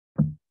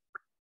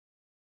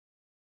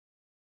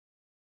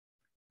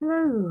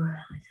Hello,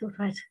 I thought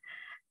I'd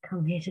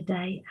come here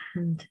today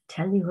and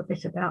tell you a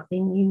bit about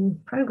the new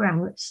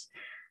programme that's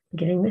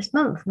beginning this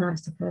month. Now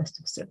it's the 1st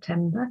of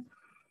September,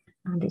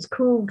 and it's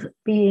called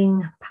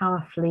Being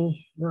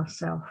Powerfully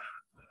Yourself.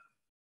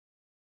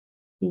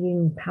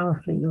 Being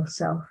Powerfully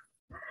Yourself.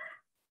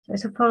 So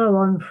it's a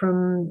follow-on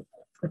from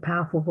The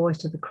Powerful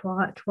Voice of the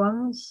Quiet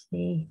Ones,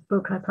 the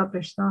book I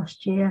published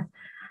last year,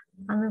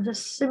 and there was a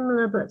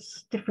similar but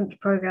different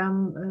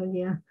programme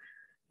earlier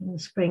in the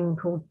spring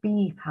called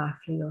Be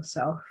Powerfully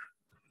Yourself.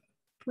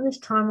 And this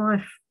time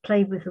I've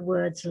played with the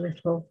words a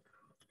little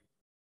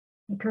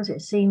because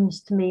it seems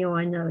to me, or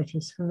I know it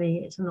is for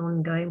me, it's an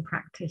ongoing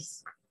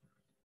practice.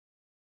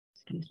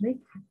 Excuse me.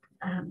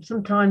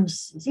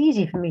 Sometimes it's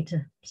easy for me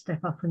to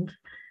step up and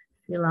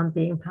feel I'm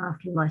being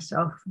powerfully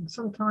myself. And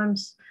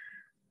sometimes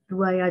the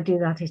way I do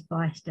that is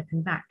by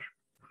stepping back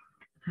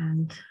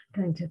and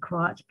going to a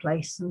quiet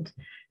place and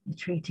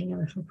retreating a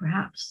little,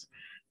 perhaps,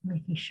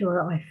 making sure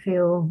that I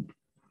feel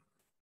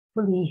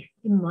fully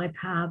in my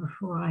power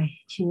before I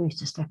choose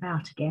to step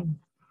out again.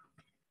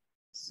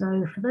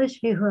 So for those of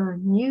you who are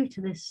new to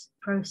this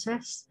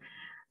process,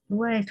 the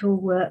way it all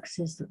works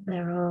is that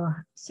there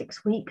are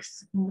 6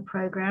 weeks in the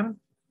programme.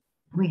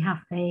 We have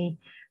a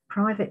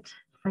private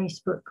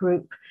Facebook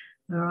group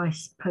where I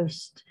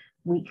post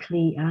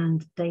weekly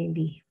and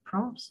daily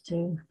prompts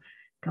to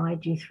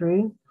guide you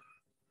through.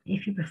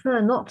 If you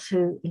prefer not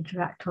to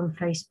interact on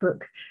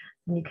Facebook,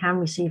 then you can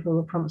receive all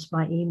the prompts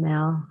by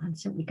email and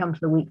simply come to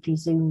the weekly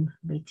Zoom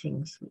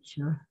meetings, which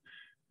are,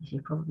 as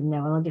you probably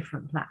know, on a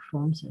different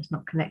platform, so it's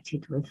not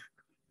connected with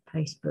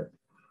Facebook.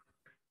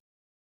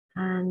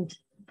 And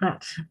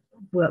that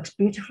works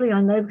beautifully,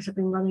 I know, because I've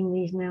been running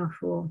these now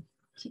for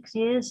 6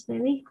 years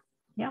nearly.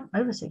 Yeah,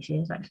 over 6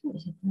 years actually. It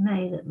was in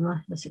May that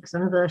the 6th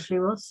anniversary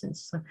was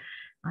since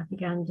I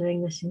began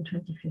doing this in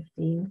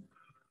 2015.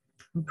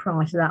 And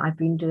prior to that, I've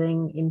been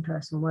doing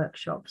in-person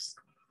workshops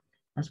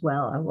as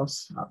well. I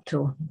was up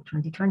till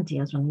 2020,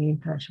 I was running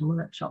in-person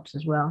workshops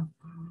as well.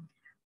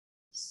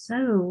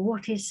 So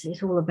what is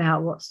it all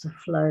about? What's the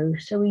flow?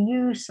 So we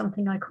use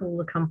something I call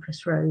the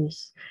compass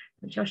rose,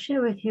 which I'll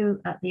share with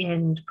you at the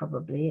end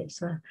probably.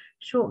 It's a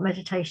short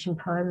meditation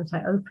poem that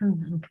I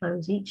open and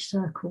close each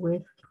circle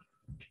with,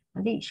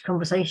 and each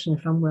conversation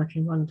if I'm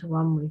working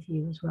one-to-one with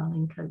you as well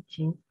in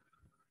coaching.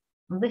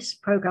 And this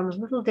program is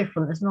a little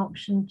different. There's an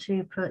option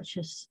to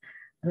purchase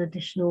an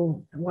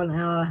additional 1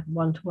 hour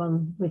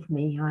one-to-one with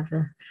me,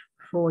 either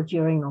before,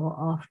 during, or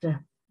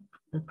after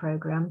the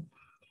program,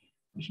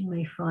 which you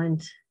may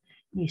find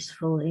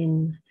useful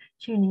in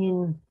tuning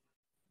in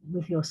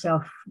with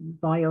yourself,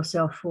 by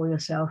yourself, for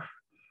yourself,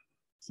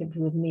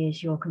 simply with me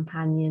as your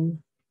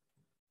companion.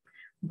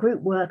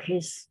 Group work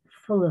is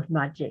full of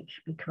magic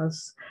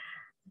because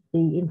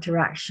the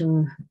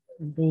interaction,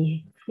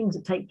 the things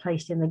that take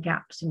place in the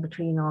gaps in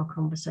between our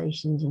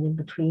conversations and in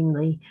between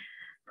the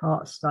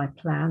parts that I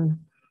plan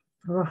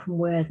are often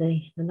where the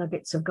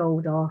nuggets of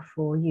gold are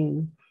for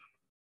you.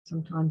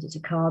 Sometimes it's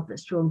a card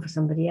that's drawn for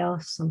somebody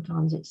else.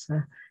 Sometimes it's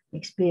an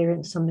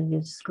experience somebody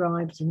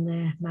describes in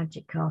their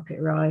magic carpet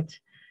ride.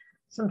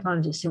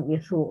 Sometimes it's simply a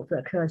thought that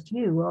occurs to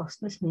you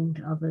whilst listening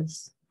to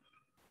others.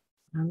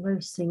 And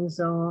those things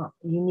are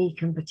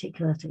unique and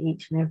particular to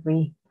each and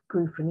every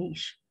group and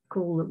each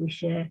call that we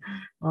share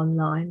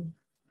online.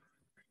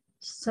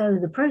 So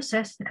the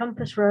process, the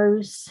compass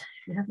rose,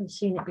 if you haven't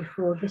seen it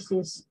before, this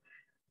is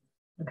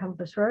the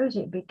compass rose.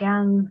 It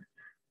began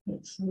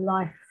its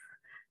life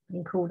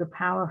being called a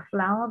power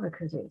flower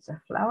because it's a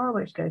flower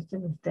which goes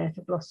to dare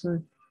to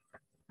blossom,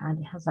 and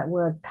it has that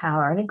word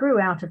power, and it grew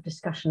out of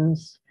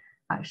discussions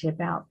actually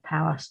about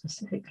power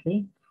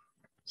specifically.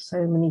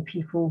 So many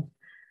people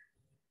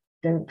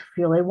don't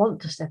feel they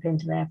want to step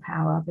into their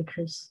power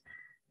because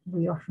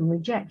we often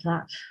reject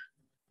that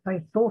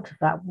very thought of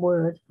that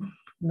word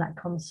and that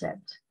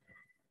concept,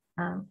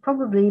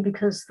 probably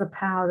because the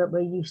power that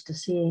we're used to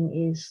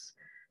seeing is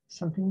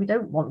something we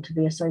don't want to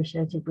be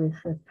associated with,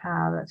 the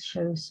power that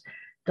shows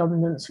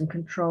dominance and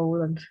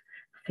control and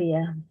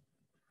fear.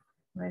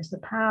 Whereas the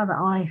power that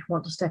I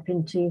want to step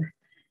into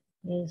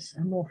is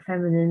a more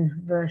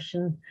feminine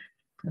version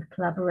of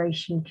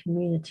collaboration,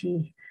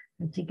 community,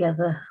 and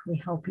together we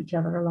help each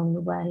other along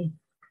the way.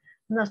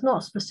 And that's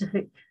not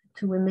specific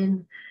to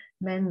women.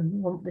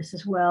 Men want this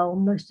as well.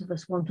 Most of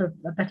us want a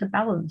better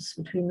balance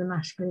between the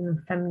masculine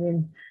and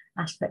feminine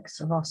aspects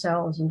of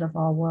ourselves and of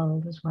our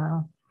world as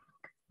well.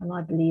 And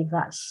I believe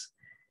that's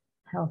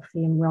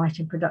healthy and right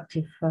and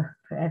productive for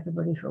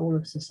everybody, for all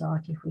of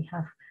society, if we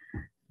have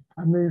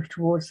a move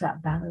towards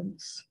that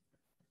balance.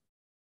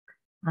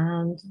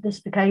 And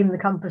this became the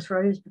compass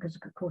rose because,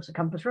 of course, a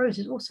compass rose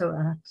is also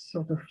a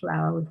sort of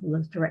flower with all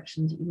those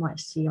directions that you might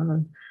see on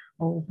an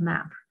old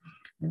map.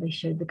 And they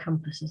showed the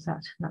compass as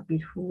that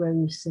beautiful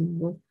rose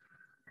symbol.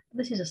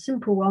 This is a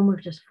simple one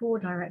with just 4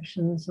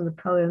 directions, and the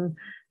poem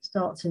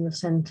starts in the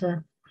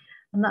center.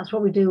 And that's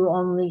what we do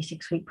on the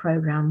 6-week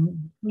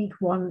program. Week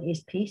 1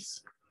 is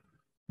peace.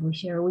 And we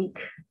share a week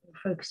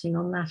focusing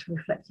on that,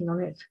 reflecting on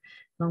it,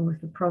 along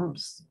with the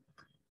prompts.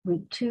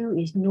 Week 2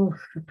 is north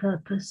for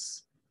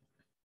purpose.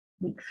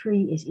 Week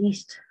 3 is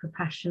East for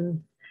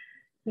passion.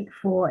 Week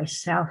 4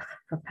 is South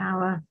for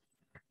power.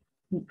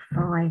 Week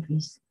 5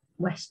 is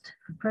West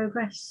for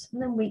progress.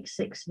 And then week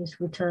 6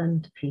 is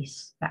return to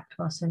peace, back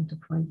to our center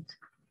point.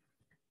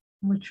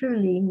 And we're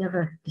truly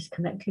never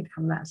disconnected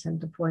from that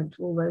center point.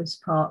 All those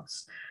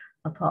parts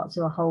are parts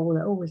of a whole.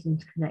 They're always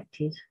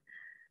interconnected.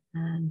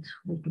 And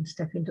we can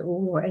step into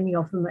all or any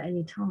of them at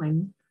any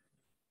time.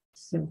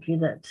 Simply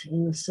that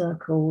in the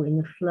circle, in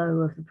the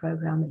flow of the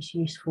program, it's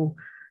useful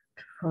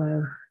to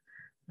follow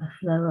a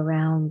flow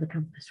around the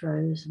compass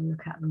rose and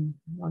look at them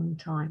one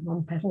time,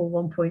 one petal,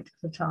 one point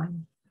at a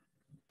time.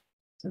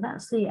 So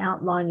that's the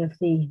outline of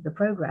the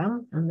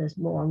program, and there's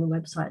more on the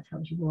website,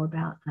 tells you more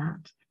about that.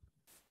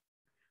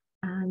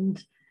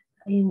 And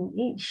in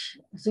each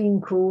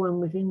Zoom call and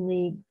within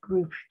the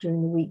group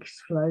during the week's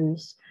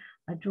flows,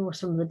 I draw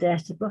some of the Dare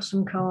to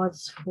Blossom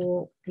cards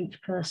for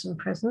each person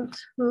present.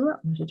 Ooh,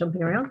 I'm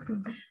jumping around.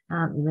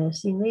 You may have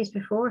seen these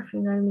before if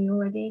you know me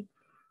already.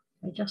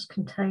 They just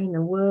contain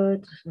a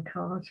word, the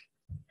card.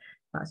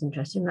 That's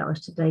interesting. That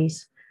was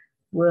today's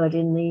word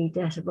in the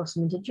Dare to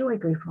Blossom into Joy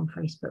group on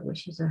Facebook,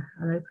 which is an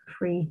open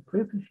free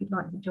group if you'd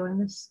like to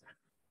join us.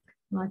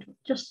 And I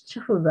just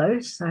shuffled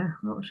those, so I'm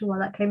not sure why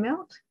that came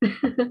out,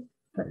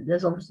 but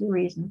there's obviously a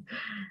reason.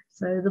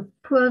 So the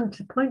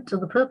point or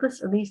the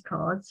purpose of these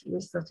cards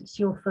is that it's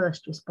your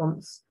first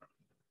response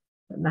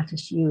that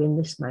matters to you in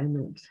this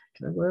moment,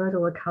 to the word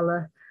or a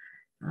colour,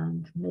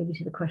 and maybe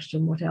to the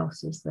question, what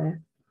else is there?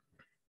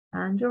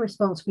 And your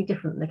response will be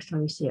different next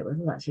time you see it, whether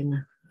that's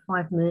in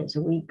 5 minutes,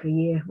 a week, a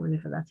year,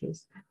 whenever that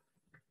is.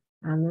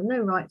 And there are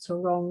no rights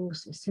or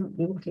wrongs. It's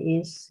simply what it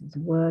is. It's a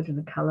word and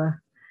a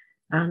colour.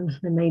 And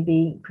there may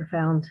be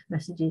profound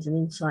messages and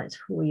insights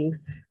for you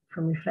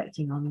from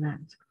reflecting on that.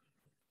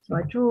 So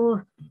I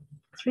draw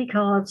 3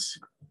 cards,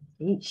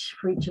 each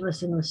for each of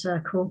us in the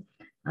circle,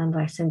 and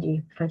I send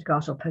you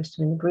photographs or post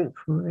them in the group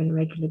from a really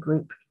regular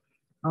group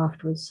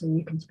afterwards, so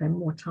you can spend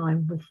more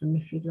time with them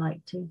if you'd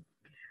like to.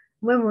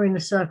 When we're in a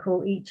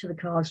circle, each of the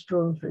cards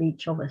drawn for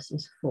each of us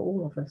is for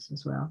all of us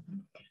as well.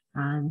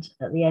 And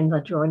at the end, I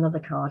draw another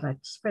card. I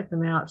spread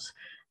them out,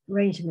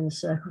 arrange them in a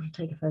circle to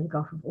take a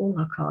photograph of all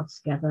our cards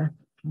together.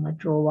 And I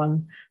draw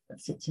one that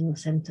sits in the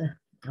center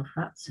of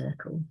that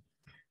circle.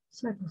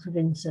 Circles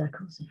within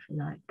circles, if you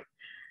like.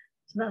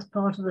 So that's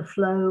part of the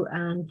flow.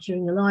 And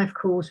during the live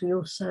calls, we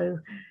also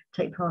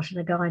take part in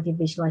a guided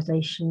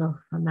visualization of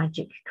a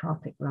magic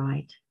carpet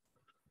ride,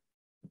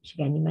 which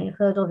again, you may have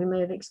heard of, you may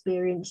have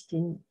experienced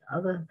in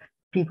other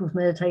people's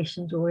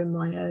meditations or in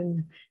my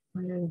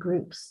own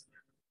groups.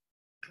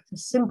 It's a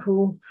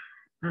simple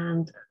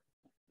and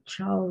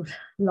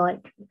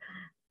childlike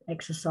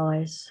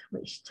exercise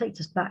which takes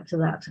us back to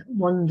that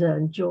wonder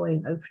and joy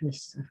and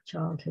openness of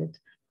childhood.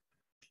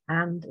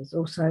 And it's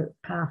also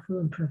powerful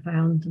and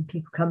profound, and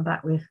people come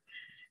back with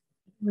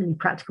really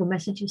practical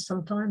messages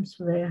sometimes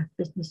for their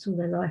business or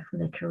their life or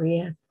their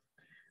career.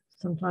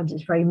 Sometimes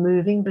it's very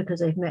moving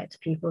because they've met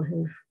people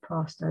who've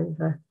passed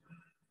over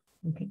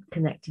and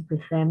connected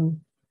with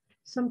them.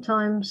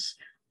 Sometimes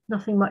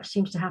nothing much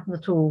seems to happen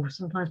at all.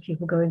 Sometimes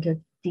people go into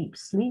deep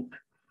sleep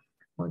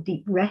or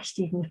deep rest,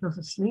 even if not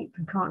asleep,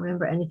 and can't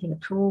remember anything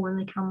at all when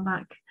they come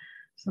back.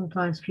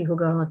 Sometimes people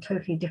go on a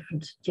totally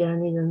different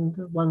journey than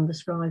the one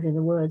described in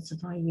the words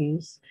that I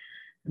use.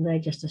 And they're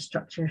just a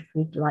structure if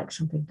we'd like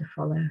something to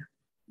follow.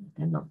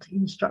 They're not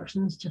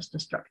instructions, just a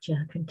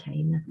structure, a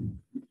container.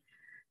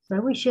 So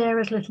we share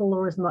as little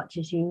or as much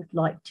as you'd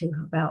like to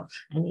about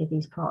any of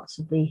these parts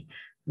of the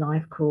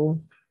live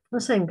call. The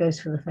same goes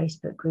for the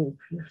Facebook group.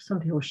 Some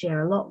people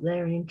share a lot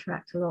there and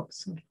interact a lot.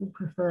 Some people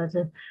prefer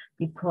to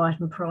be quiet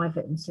and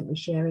private and simply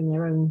sharing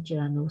their own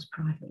journals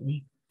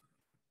privately.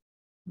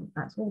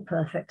 That's all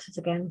perfect. As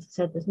again, as I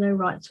said, there's no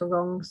rights or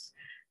wrongs.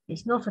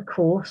 It's not a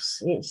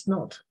course. It's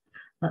not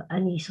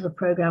any sort of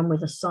program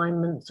with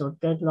assignments or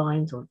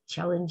deadlines or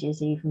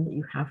challenges even that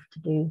you have to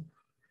do.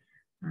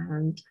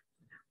 And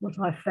what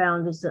I've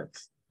found is that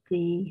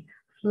the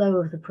flow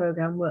of the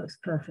program works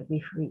perfectly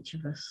for each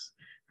of us.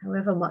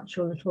 However much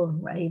or little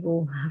we're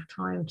able to have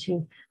time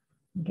to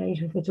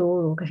engage with it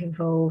all or get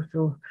involved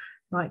or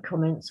write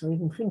comments or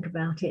even think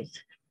about it,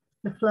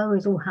 the flow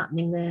is all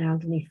happening there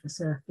underneath the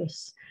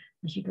surface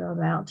as you go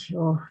about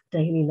your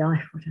daily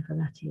life, whatever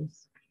that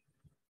is.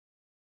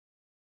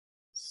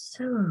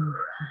 So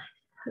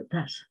I hope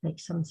that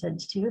makes some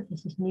sense to you if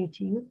this is new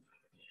to you.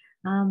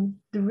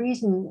 The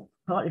reason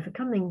partly for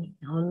coming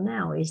on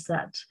now is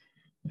that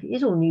if it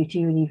is all new to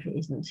you, and if it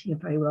isn't, you're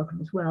very welcome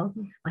as well.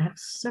 I have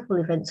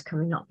several events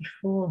coming up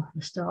before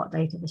the start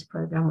date of this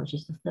program, which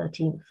is the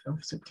 13th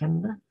of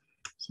September.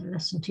 So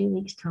less than 2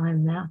 weeks'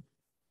 time now.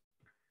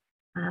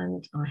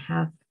 And I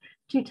have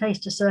 2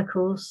 taster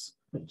circles,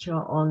 which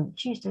are on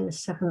Tuesday the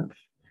 7th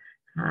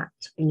at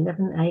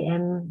 11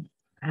 AM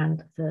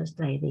and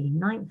Thursday the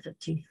 9th at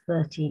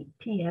 2:30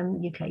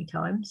 PM UK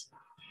times.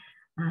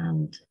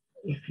 And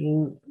if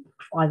you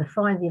either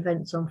find the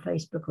events on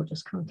Facebook or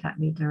just contact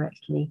me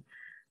directly,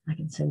 I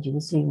can send you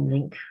the Zoom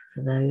link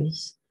for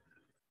those.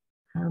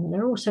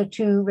 There are also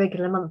 2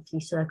 regular monthly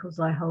circles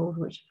I hold,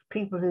 which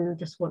people who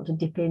just want to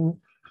dip in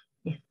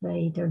if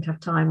they don't have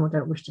time or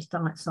don't wish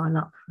to sign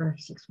up for a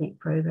 6-week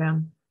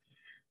program.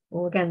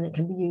 Or again, it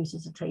can be used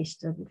as a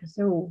taster because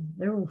they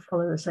all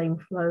follow the same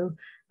flow,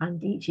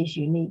 and each is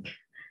unique,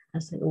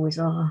 as they always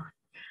are,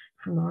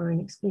 from our own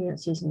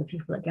experiences and the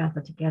people that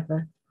gather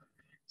together.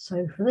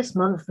 So for this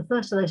month, the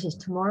first of those is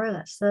tomorrow.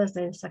 That's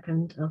Thursday, the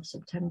 2nd of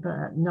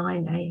September at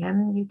 9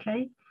 AM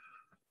UK.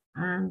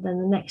 And then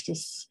the next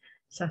is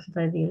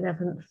Saturday, the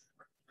 11th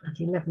at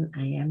 11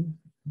 AM,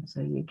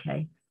 so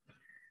UK.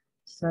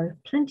 So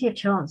plenty of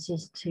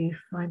chances to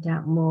find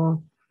out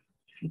more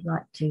if you'd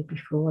like to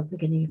before the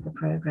beginning of the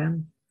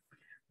program.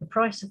 The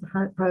price of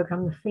the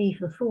program, the fee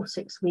for the full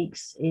 6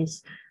 weeks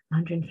is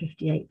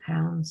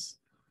 £158.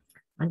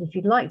 And if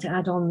you'd like to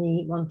add on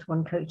the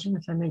one-to-one coaching,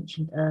 as I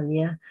mentioned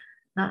earlier,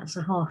 that's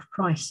a half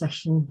price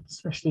session,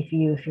 especially for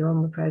you if you're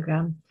on the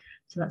program.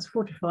 So that's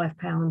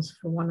 £45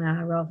 for 1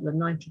 hour rather than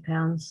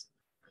 £90.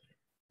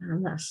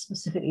 And that's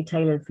specifically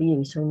tailored for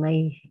you. So we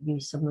may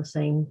use some of the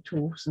same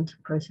tools and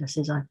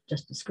processes I've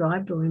just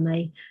described, or we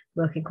may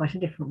work in quite a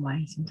different way.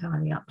 It's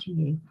entirely up to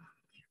you,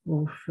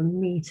 or for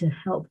me to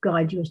help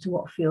guide you as to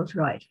what feels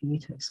right for you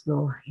to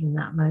explore in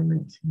that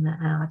moment, in that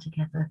hour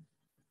together.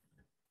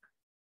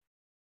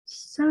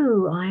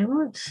 So I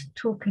won't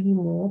talk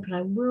anymore, but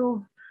I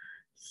will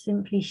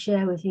simply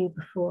share with you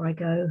before I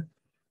go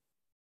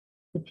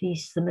the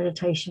piece, the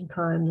meditation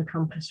poem, The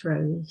Compass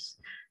Rose.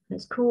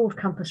 It's called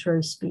Compass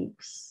Rose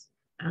Speaks,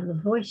 and the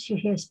voice you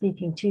hear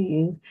speaking to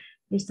you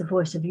is the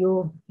voice of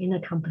your inner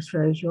compass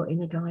rose, your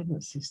inner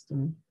guidance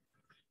system,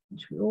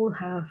 which we all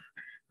have.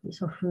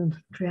 It's often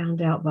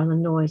drowned out by the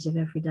noise of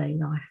everyday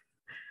life.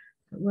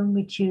 But when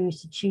we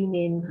choose to tune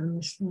in and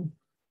listen,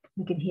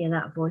 we can hear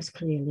that voice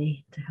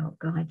clearly to help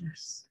guide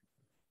us.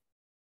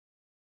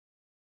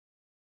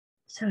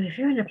 So if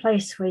you're in a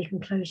place where you can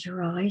close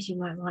your eyes, you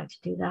might like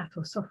to do that,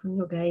 or soften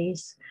your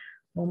gaze,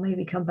 or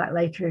maybe come back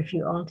later if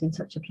you aren't in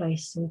such a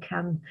place and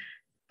can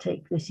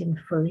take this in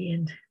fully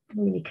and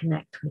really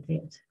connect with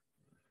it.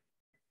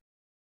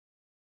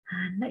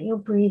 And let your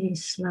breathing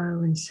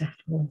slow and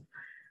settle.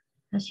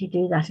 As you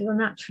do that, it will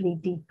naturally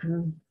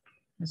deepen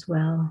as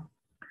well,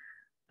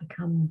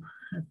 become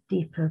a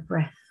deeper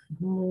breath,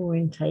 more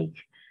intake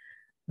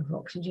of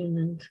oxygen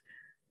and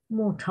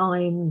more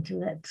time to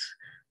let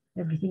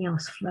everything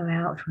else flow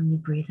out when you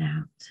breathe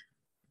out.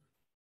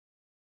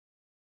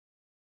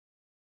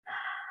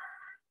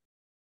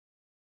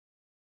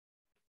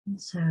 And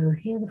so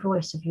hear the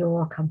voice of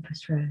your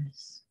compass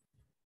rose.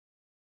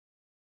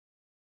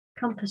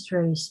 Compass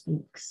Rose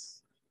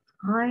speaks.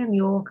 I am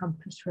your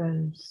compass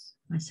rose.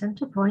 My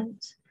center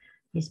point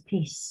is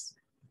peace,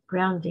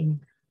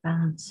 grounding,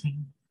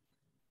 balancing.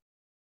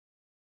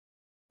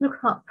 Look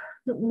up,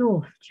 look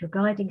north to your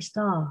guiding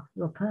star,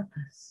 your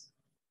purpose.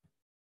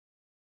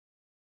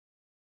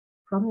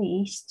 From the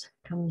east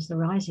comes the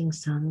rising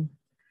sun,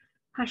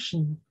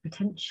 passion,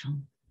 potential.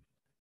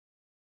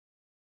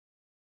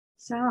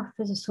 South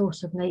is a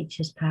source of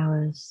nature's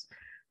powers,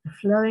 the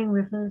flowing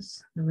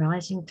rivers, the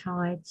rising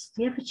tides,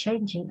 the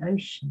ever-changing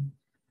ocean,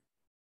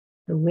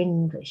 the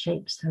wind that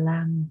shapes the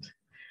land,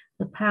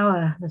 the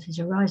power that is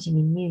arising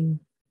in you.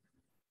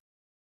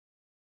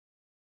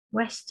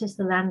 West is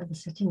the land of the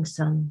setting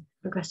sun,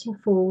 progressing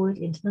forward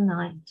into the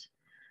night,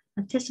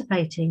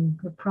 anticipating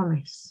the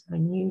promise of a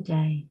new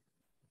day.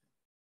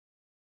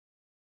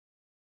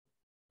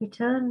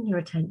 Return your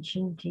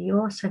attention to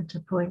your center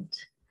point,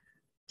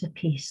 to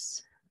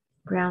peace,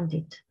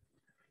 grounded,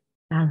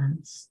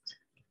 balanced.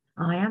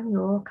 I am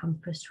your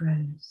compass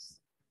rose.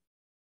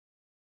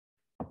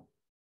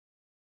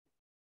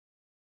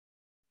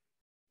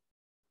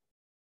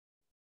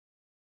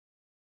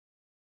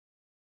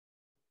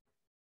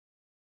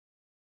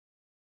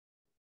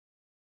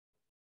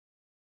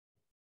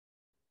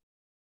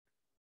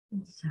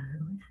 And so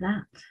with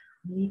that,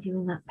 I'll leave you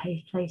in that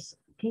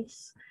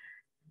peace.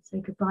 Say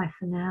goodbye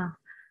for now,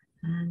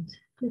 and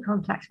do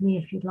contact me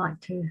if you'd like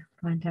to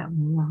find out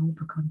more, or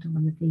book onto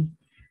one of the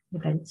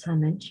events I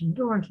mentioned,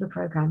 or onto the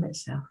program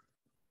itself.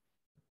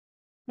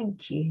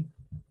 Thank you.